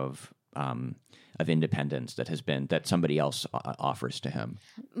or of independence that somebody else offers to him.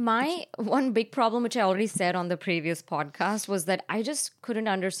 My one big problem, which I already said on the previous podcast, was that I just couldn't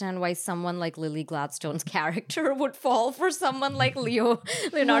understand why someone like Lily Gladstone's character would fall for someone like Leonardo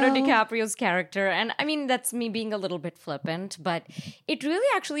DiCaprio's character. And I mean, that's me being a little bit flippant, but it really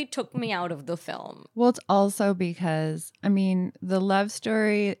actually took me out of the film. Well, it's also because, I mean, the love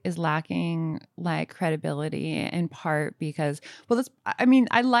story is lacking credibility in part because,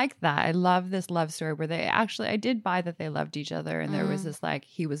 I like that. I love this love story where I did buy that they loved each other, and there was this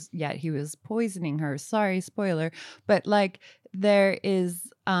he was poisoning her. Sorry, spoiler, but there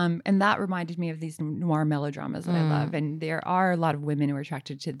is and that reminded me of these noir melodramas that I love, and there are a lot of women who are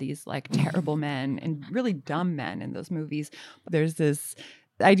attracted to these terrible men and really dumb men in those movies. There's this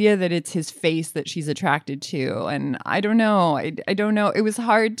idea that it's his face that she's attracted to, and I don't know. I don't know. It was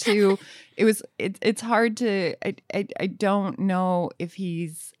hard to. It's hard to. I don't know if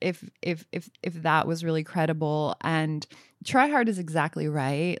that was really credible. And Try Hard is exactly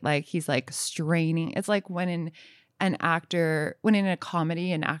right. He's straining. It's like when in a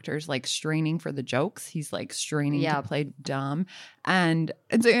comedy, an actor's straining for the jokes. He's straining to play dumb, and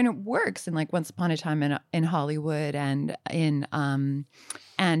it works. And Once Upon a Time in Hollywood and in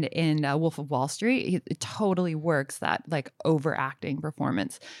Wolf of Wall Street, it totally works, that overacting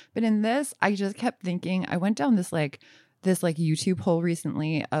performance. But in this, I just kept thinking. I went down this YouTube hole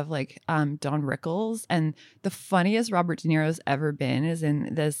recently of Don Rickles, and the funniest Robert De Niro's ever been is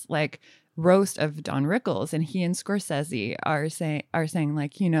in this roast of Don Rickles, and he and Scorsese are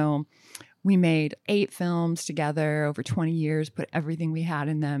saying we made 8 films together over 20 years, put everything we had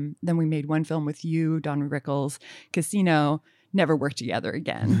in them. Then we made one film with you, Don Rickles, Casino, never worked together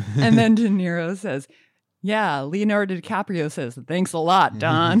again. And then De Niro says, yeah, Leonardo DiCaprio says, thanks a lot,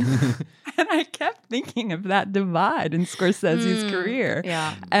 Don. And I kept thinking of that divide in Scorsese's career.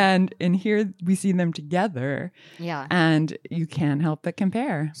 Yeah. And in here, we see them together. Yeah. And you can't help but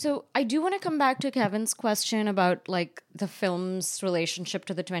compare. So I do want to come back to Kevin's question about the film's relationship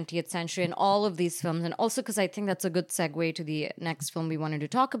to the 20th century and all of these films. And also because I think that's a good segue to the next film we wanted to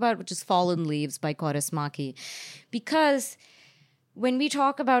talk about, which is Fallen Leaves by Kaurismäki. Because when we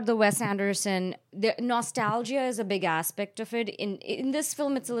talk about the Wes Anderson, the nostalgia is a big aspect of it. In this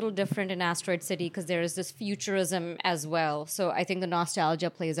film, it's a little different in Asteroid City because there is this futurism as well. So I think the nostalgia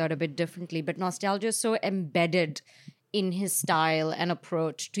plays out a bit differently. But nostalgia is so embedded in his style and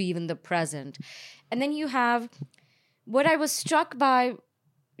approach to even the present. And then you have what I was struck by,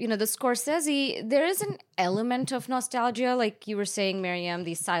 the Scorsese, there is an element of nostalgia. Like you were saying, Miriam,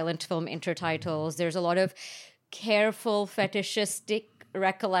 these silent film intertitles. There's a lot of careful, fetishistic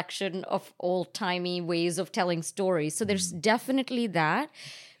recollection of old-timey ways of telling stories. So there's definitely that.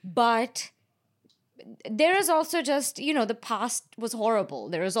 But there is also just, the past was horrible.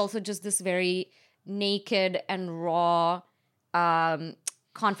 There is also just this very naked and raw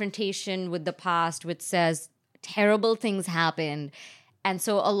confrontation with the past, which says terrible things happened. And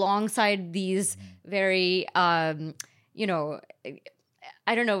so alongside these very, I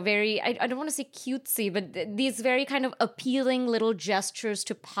don't know, I don't want to say cutesy, but these very kind of appealing little gestures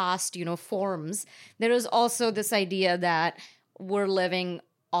to past, forms. There is also this idea that we're living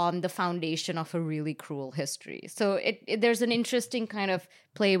on the foundation of a really cruel history. So there's an interesting kind of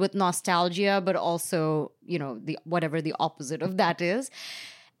play with nostalgia, but also, whatever the opposite of that is.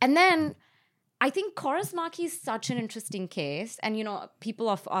 And then I think Kaurismäki is such an interesting case. And, people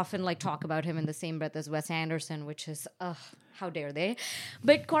often talk about him in the same breath as Wes Anderson, which is, how dare they?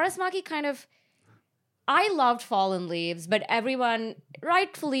 But Kaurismäki I loved Fallen Leaves, but everyone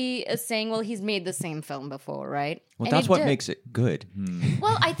rightfully is saying, well, he's made the same film before, right? Well, and that's what makes it good.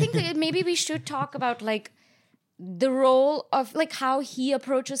 Well, I think that maybe we should talk about the role of how he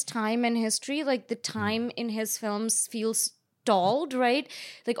approaches time and history. The time in his films feels stalled, right?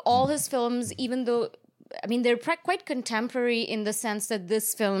 All his films, even though I mean, they're quite contemporary in the sense that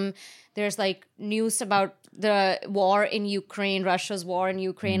this film, there's like news about the war in Ukraine, Russia's war in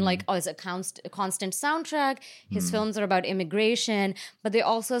Ukraine, like as a constant soundtrack. His films are about immigration, but they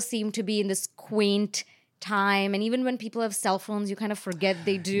also seem to be in this quaint time. And even when people have cell phones, you kind of forget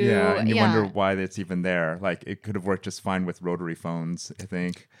they do. Yeah, and you wonder why it's even there. Like, it could have worked just fine with rotary phones, I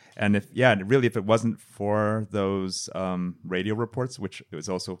think. And if it wasn't for those radio reports, which it was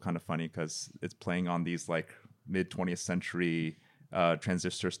also kind of funny because it's playing on these like mid 20th century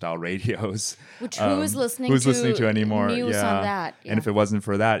transistor style radios, which who's listening to anymore? News on that. And if it wasn't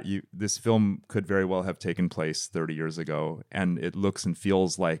for that, this film could very well have taken place 30 years ago, and it looks and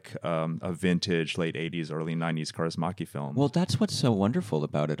feels like a vintage late 80s, early 90s Kaurismäki film. Well, that's what's so wonderful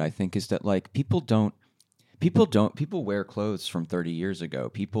about it, I think, is that like people wear clothes from 30 years ago.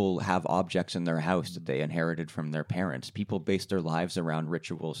 People have objects in their house that they inherited from their parents. People base their lives around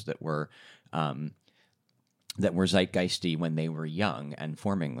rituals that were zeitgeisty when they were young and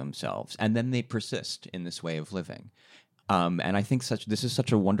forming themselves. And then they persist in this way of living. And I think this is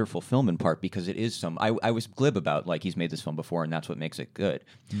such a wonderful film in part because it is I was glib about like he's made this film before and that's what makes it good.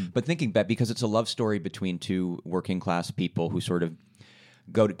 But thinking back, because it's a love story between two working class people who sort of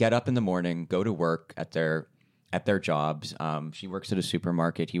get up in the morning, go to work at their jobs. She works at a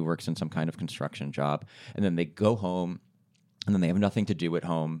supermarket. He works in some kind of construction job. And then they go home and then they have nothing to do at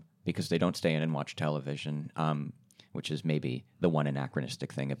home because they don't stay in and watch television, which is maybe the one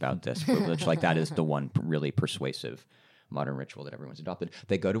anachronistic thing about this, which like that is the one really persuasive modern ritual that everyone's adopted.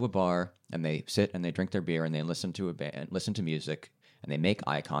 They go to a bar and they sit and they drink their beer and they listen to listen to music and they make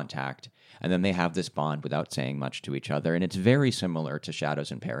eye contact and then they have this bond without saying much to each other. And it's very similar to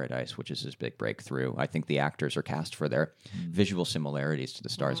Shadows in Paradise, which is his big breakthrough. I think the actors are cast for their visual similarities to the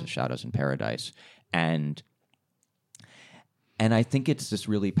stars of Shadows in Paradise. And I think it's this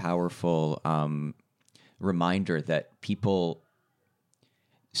really powerful reminder that people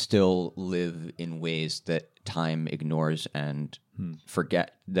still live in ways that time ignores and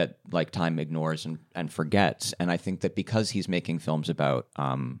forget, that like time ignores and forgets. And I think that because he's making films about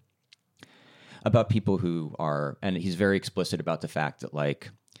people who are, and he's very explicit about the fact that like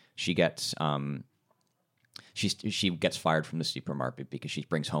she gets she gets fired from the supermarket because she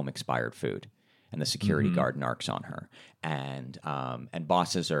brings home expired food. And the security guard narcs on her, and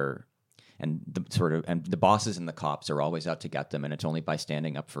bosses are, and the bosses and the cops are always out to get them, and it's only by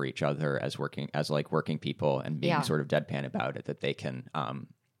standing up for each other as working people and being sort of deadpan about it that they can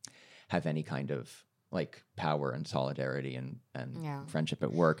have any kind of like power and solidarity and friendship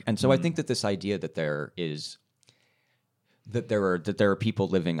at work. And so I think that this idea that there are people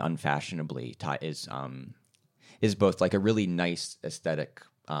living unfashionably is both like a really nice aesthetic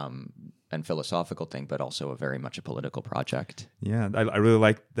and philosophical thing, but also very much a political project. Yeah, I really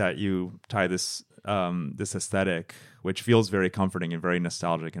like that you tie this this aesthetic, which feels very comforting and very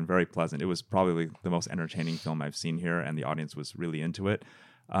nostalgic and very pleasant. It was probably the most entertaining film I've seen here, and the audience was really into it.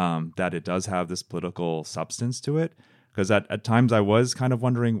 That it does have this political substance to it. Because at times I was kind of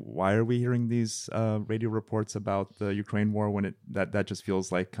wondering, why are we hearing these radio reports about the Ukraine war when that just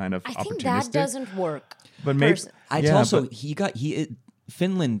feels like kind of opportunistic? I think that doesn't work. But maybe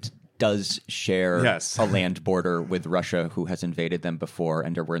Finland does share Yes. a land border with Russia, who has invaded them before,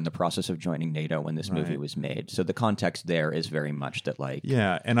 and were in the process of joining NATO when this movie was made. So the context there is very much that, like,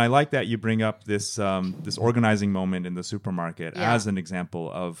 and I like that you bring up this this organizing moment in the supermarket as an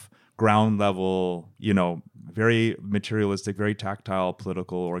example of ground level, very materialistic, very tactile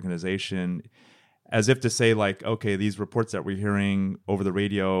political organization, as if to say, like, okay, these reports that we're hearing over the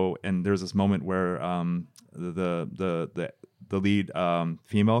radio, and there's this moment where the lead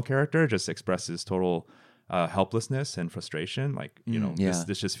female character just expresses total helplessness and frustration. Like,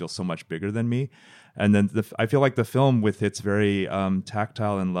 this just feels so much bigger than me. And then I feel like the film, with its very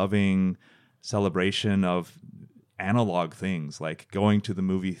tactile and loving celebration of analog things, like going to the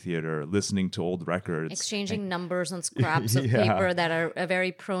movie theater, listening to old records, exchanging numbers on scraps of paper that are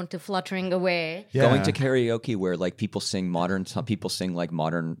very prone to fluttering away. Going to karaoke where like some people sing like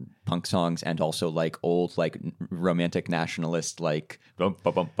modern punk songs and also like old like romantic nationalist like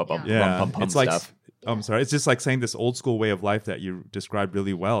It's like stuff. I'm sorry. It's just like saying this old school way of life that you described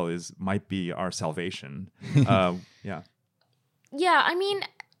really well might be our salvation. Yeah, I mean,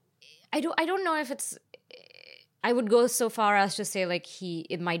 I don't know if it's. I would go so far as to say like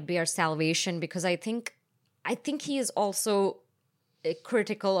it might be our salvation, because I think he is also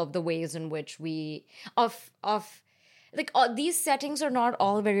critical of the ways in which these settings are not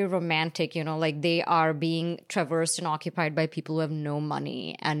all very romantic, like they are being traversed and occupied by people who have no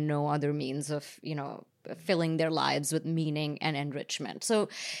money and no other means of, filling their lives with meaning and enrichment. So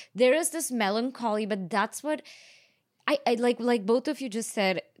there is this melancholy, but that's what I like both of you just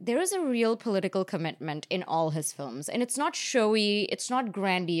said, there is a real political commitment in all his films. And it's not showy, it's not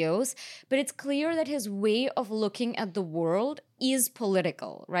grandiose, but it's clear that his way of looking at the world is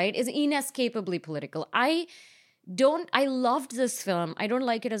political, right? Is inescapably political. I loved this film. I don't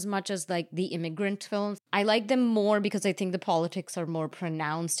like it as much as like the immigrant films. I like them more because I think the politics are more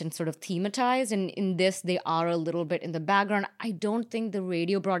pronounced and sort of thematized. And in this, they are a little bit in the background. I don't think the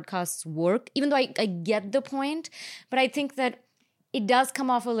radio broadcasts work, even though I get the point. But I think that it does come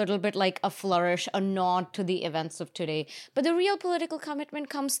off a little bit like a flourish, a nod to the events of today. But the real political commitment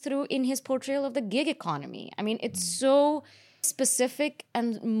comes through in his portrayal of the gig economy. I mean, it's so specific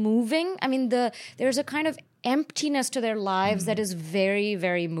and moving. I mean, there's a kind of emptiness to their lives that is very,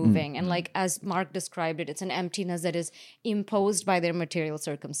 very moving. And like, as Mark described it, it's an emptiness that is imposed by their material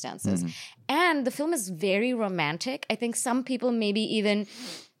circumstances. And the film is very romantic. I think some people maybe even,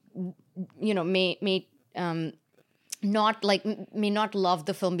 may not love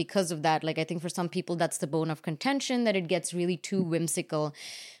the film because of that. Like, I think for some people that's the bone of contention, that it gets really too whimsical.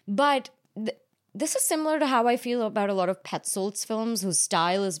 But this is similar to how I feel about a lot of Petzold's films, whose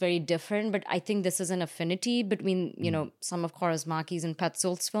style is very different. But I think this is an affinity between, some of Kaurismäki's and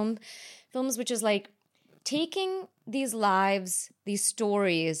Petzold's films, which is like taking these lives, these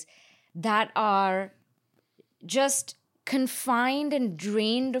stories that are just confined and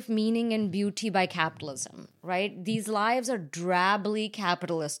drained of meaning and beauty by capitalism, right? These lives are drably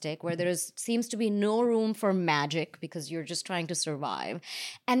capitalistic, where seems to be no room for magic because you're just trying to survive.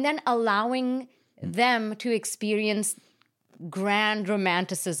 And then allowing them to experience grand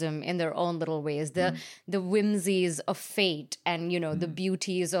romanticism in their own little ways, the whimsies of fate, and the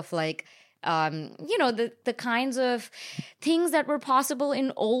beauties of like the kinds of things that were possible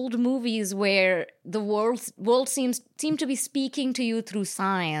in old movies, where the world seemed to be speaking to you through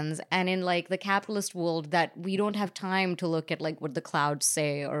signs, and in like the capitalist world that we don't have time to look at like what the clouds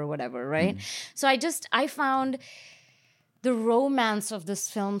say or whatever, right? So I found the romance of this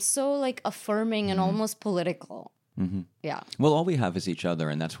film so like affirming and almost political. Yeah. Well, all we have is each other,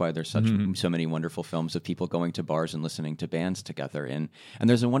 and that's why there's so many wonderful films of people going to bars and listening to bands together. And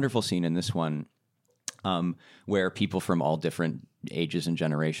there's a wonderful scene in this one where people from all different ages and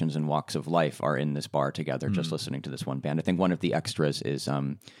generations and walks of life are in this bar together, just listening to this one band. I think one of the extras is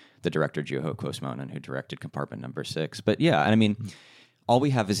the director Juho Kuosmanen, who directed Compartment Number 6. But yeah, I mean, all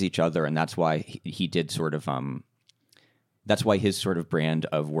we have is each other, and that's why he did sort of that's why his sort of brand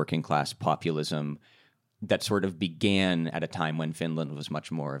of working class populism that sort of began at a time when Finland was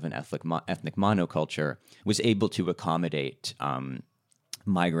much more of an ethnic monoculture was able to accommodate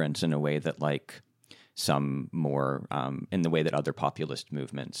migrants in a way that like some more in the way that other populist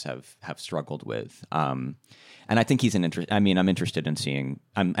movements have struggled with. And I think he's I'm interested in seeing.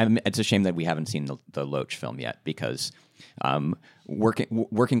 It's a shame that we haven't seen the Loach film yet, because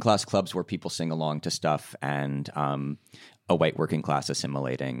working class clubs where people sing along to stuff, and a white working class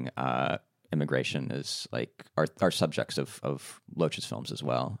assimilating immigration is like are subjects of Loach's films as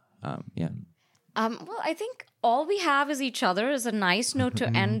well. Yeah. Well, I think all we have is each other is a nice note to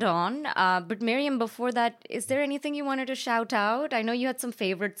end on. But Miriam, before that, is there anything you wanted to shout out? I know you had some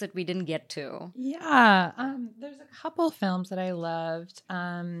favorites that we didn't get to. Yeah, there's a couple films that I loved.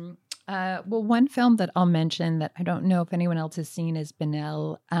 Well, one film that I'll mention that I don't know if anyone else has seen is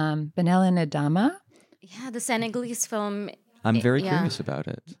Bale and Adama. Yeah, the Senegalese film. I'm very curious about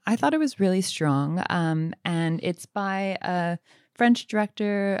it. I thought it was really strong, and it's by a French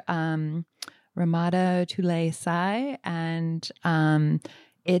director, Ramada Toulay Sai, and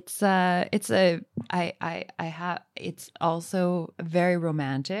it's also very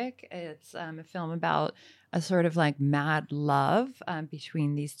romantic. It's a film about a sort of like mad love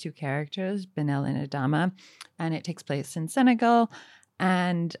between these two characters, Bale and Adama, and it takes place in Senegal.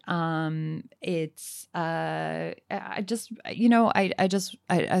 And it's I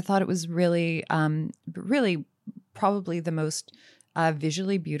thought it was really really probably the most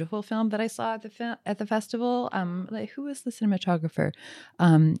visually beautiful film that I saw at the festival. Like, who was the cinematographer?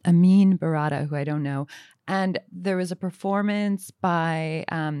 Amin Barada, who I don't know. And there was a performance by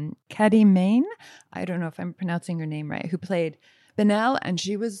Kadi Main. I don't know if I'm pronouncing her name right, who played Bale, and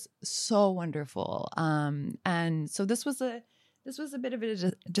she was so wonderful. And so this was a bit of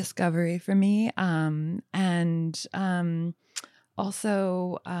a discovery for me.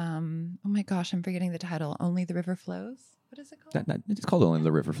 Also, oh my gosh, I'm forgetting the title. Only the River Flows. What is it called? It's called Only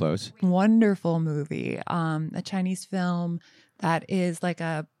the River Flows. Wonderful movie. A Chinese film that is like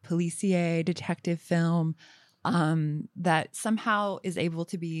a policier detective film that somehow is able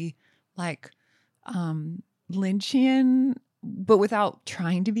to be like Lynchian, but without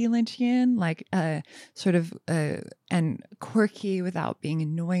trying to be Lynchian, like sort of and quirky without being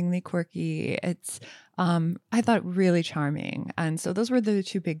annoyingly quirky. It's I thought really charming, and so those were the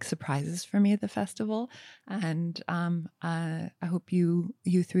two big surprises for me at the festival. And I hope you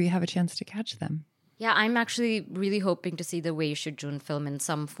three have a chance to catch them. Yeah, I'm actually really hoping to see the Wei Shijun film in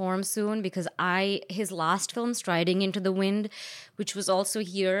some form soon, because his last film, Striding into the Wind, which was also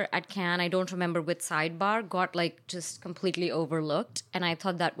here at Cannes, I don't remember which sidebar, got like just completely overlooked. And I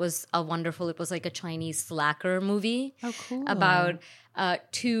thought that was it was like a Chinese slacker movie. Oh, cool. About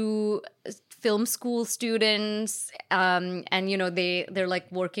two film school students, and you know they're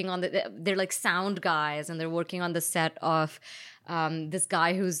like working on they're like sound guys, and they're working on the set of this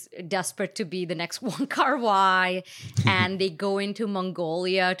guy who's desperate to be the next Wong Kar-wai, and they go into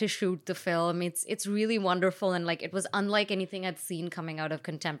Mongolia to shoot the film. It's really wonderful, and like it was unlike anything I'd seen coming out of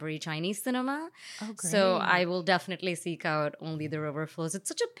contemporary Chinese cinema. Oh, great. So I will definitely seek out Only the River Flows. It's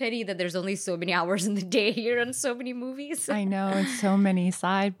such a pity that there's only so many hours in the day here and so many movies. I know, and so many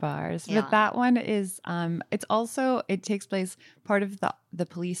sidebars. Yeah. But that one is it takes place, part of the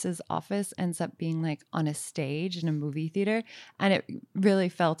police's office ends up being like on a stage in a movie theater, and it really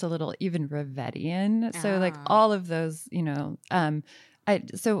felt a little even Revetian. So like all of those, you know,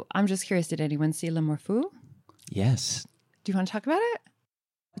 so I'm just curious, did anyone see L'amour fou? Yes. Do you want to talk about it?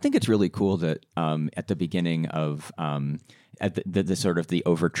 I think it's really cool that at the beginning of at the sort of the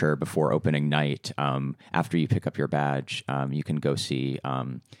overture before opening night, after you pick up your badge, you can go see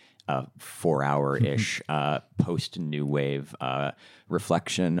a 4-hour-ish post New Wave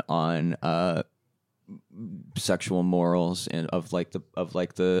reflection on sexual morals and of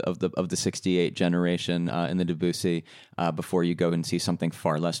the 68 generation in the Debussy before you go and see something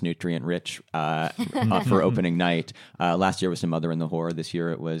far less nutrient rich for opening night. Last year was The Mother and the Whore. This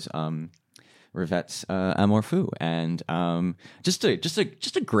year it was Rivette's Amour Fou, and just a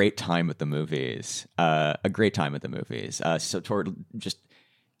great time at the movies. A great time at the movies. That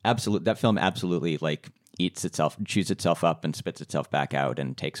film absolutely like chews itself up and spits itself back out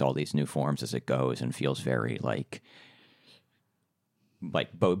and takes all these new forms as it goes, and feels very like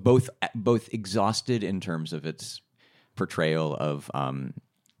both exhausted in terms of its portrayal of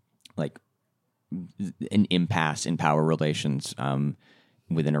like an impasse in power relations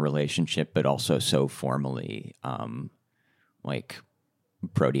within a relationship, but also so formally like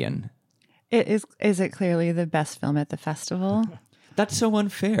protean. Is it clearly the best film at the festival? That's so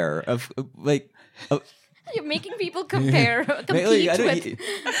unfair. You're making people compete with Revette.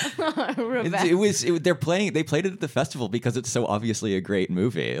 They played it at the festival because it's so obviously a great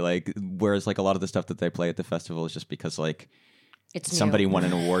movie. Like, whereas like a lot of the stuff that they play at the festival is just because like It's somebody new. won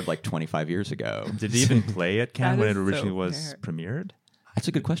an award like 25 years ago. Did it even play at Cannes That when it is originally so was fair. premiered? That's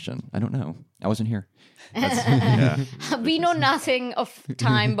a good question. I don't know. I wasn't here. Yeah. We know nothing of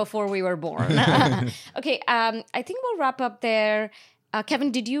time before we were born. Okay, I think we'll wrap up there.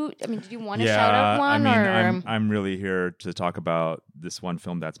 Kevin, did you want to shout out one? I'm really here to talk about this one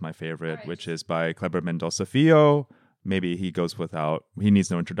film that's my favorite, which is by Kleber Mendoza Filho. Maybe he needs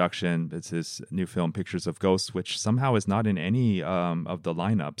no introduction. It's his new film, Pictures of Ghosts, which somehow is not in any of the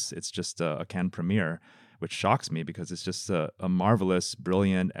lineups. It's just a Cannes premiere, which shocks me because it's just a marvelous,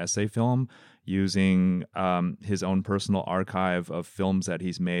 brilliant essay film using his own personal archive of films that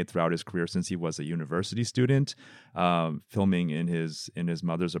he's made throughout his career since he was a university student, filming in his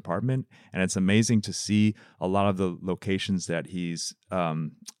mother's apartment. And it's amazing to see a lot of the locations that he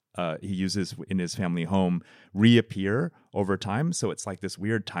uses in his family home reappear over time. So it's like this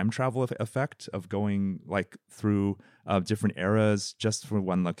weird time travel effect of going like through different eras just for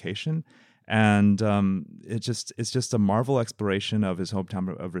one location. And it's just a marvel exploration of his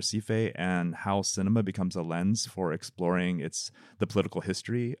hometown of Recife and how cinema becomes a lens for exploring the political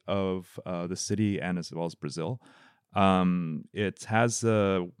history of the city and as well as Brazil. It has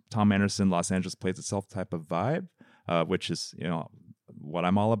Tom Anderson, Los Angeles Plays Itself type of vibe, which is what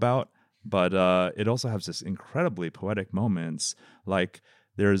I'm all about. But it also has this incredibly poetic moments, like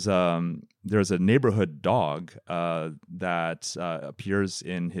there's a neighborhood dog that appears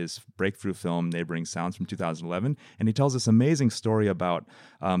in his breakthrough film Neighboring Sounds from 2011, and he tells this amazing story about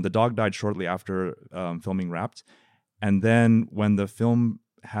the dog died shortly after filming wrapped, and then when the film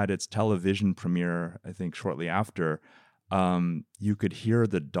had its television premiere, I think shortly after, you could hear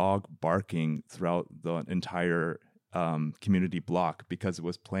the dog barking throughout the entire community block because it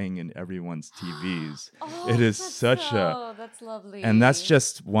was playing in everyone's TVs. It is that's lovely. And that's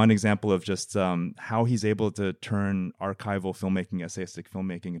just one example of just how he's able to turn archival filmmaking, essayistic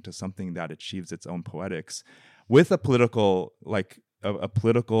filmmaking into something that achieves its own poetics with a political a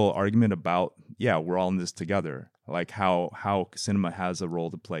political argument about, yeah, we're all in this together, like how cinema has a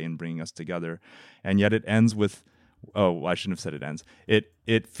role to play in bringing us together. And yet it ends with, oh, I shouldn't have said it ends.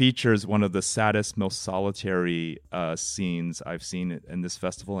 It features one of the saddest, most solitary scenes I've seen in this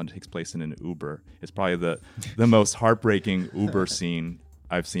festival, and it takes place in an Uber. It's probably the most heartbreaking Uber scene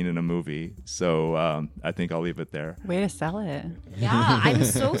I've seen in a movie. So I think I'll leave it there. Way to sell it. Yeah, I'm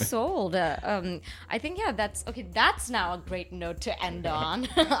so sold. I think, yeah, that's now a great note to end on.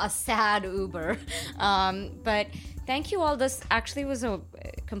 A sad Uber. But thank you all. This actually was a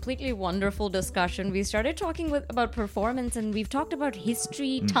completely wonderful discussion. We started talking about performance, and we've talked about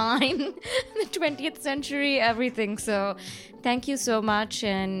history, time, the 20th century, everything. So thank you so much,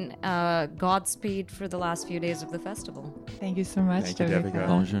 and Godspeed for the last few days of the festival. Thank you so much, Thank you, Devika.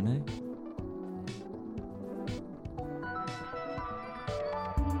 Bonne journée.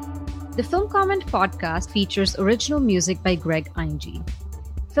 The Film Comment podcast features original music by Greg Einge.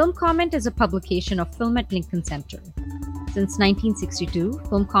 Film Comment is a publication of Film at Lincoln Center. Since 1962,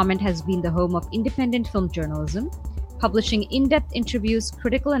 Film Comment has been the home of independent film journalism, publishing in-depth interviews,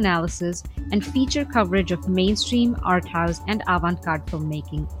 critical analysis, and feature coverage of mainstream, art house, and avant-garde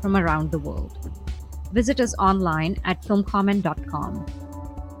filmmaking from around the world. Visit us online at filmcomment.com.